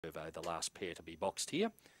The last pair to be boxed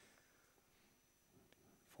here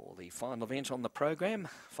for the final event on the program.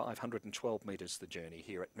 512 metres the journey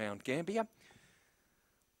here at Mt-Gambier.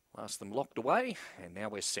 Last them locked away, and now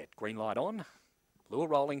we're set. Green light on. Lure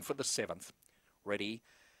rolling for the 7th. Ready.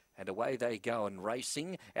 And away they go and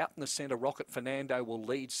racing. Out in the centre, Rocket Fernando will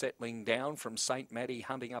lead, settling down from St. Maddie,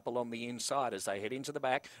 hunting up along the inside as they head into the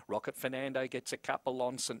back. Rocket Fernando gets a couple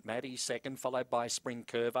on St. Maddie, second, followed by Spring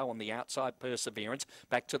Curvo on the outside, Perseverance.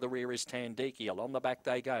 Back to the rear is Tandiki. Along the back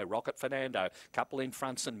they go. Rocket Fernando, couple in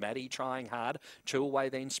front, St. Maddie trying hard. Two away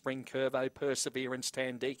then, Spring Curvo, Perseverance,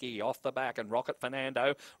 Tandiki off the back, and Rocket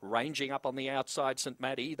Fernando ranging up on the outside, St.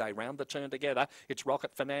 Maddie. They round the turn together. It's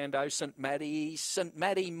Rocket Fernando, St. Maddie. St.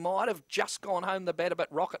 Maddie might have just gone home the better,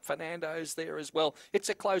 but Rocket Fernando's there as well. It's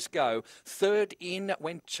a close go. Third in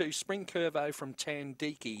went to Spring Curvo from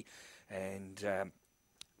Tandiki, and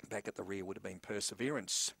back at the rear would have been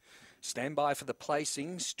Perseverance. Stand by for the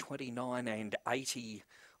placings, 29 and 80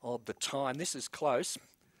 of the time. This is close.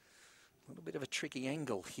 A little bit of a tricky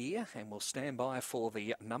angle here, and we'll stand by for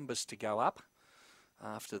the numbers to go up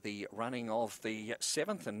after the running of the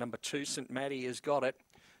 7th, and number 2, St. Maddie, has got it.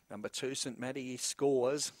 Number 2, St. Maddie,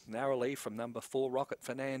 scores narrowly from number 4, Rocket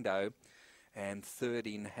Fernando. And third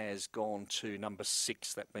in has gone to number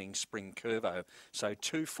 6, that being Spring Curvo. So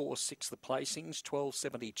 2, 4, 6 the placings,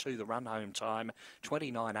 12.72 the run home time,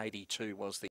 29.82 was the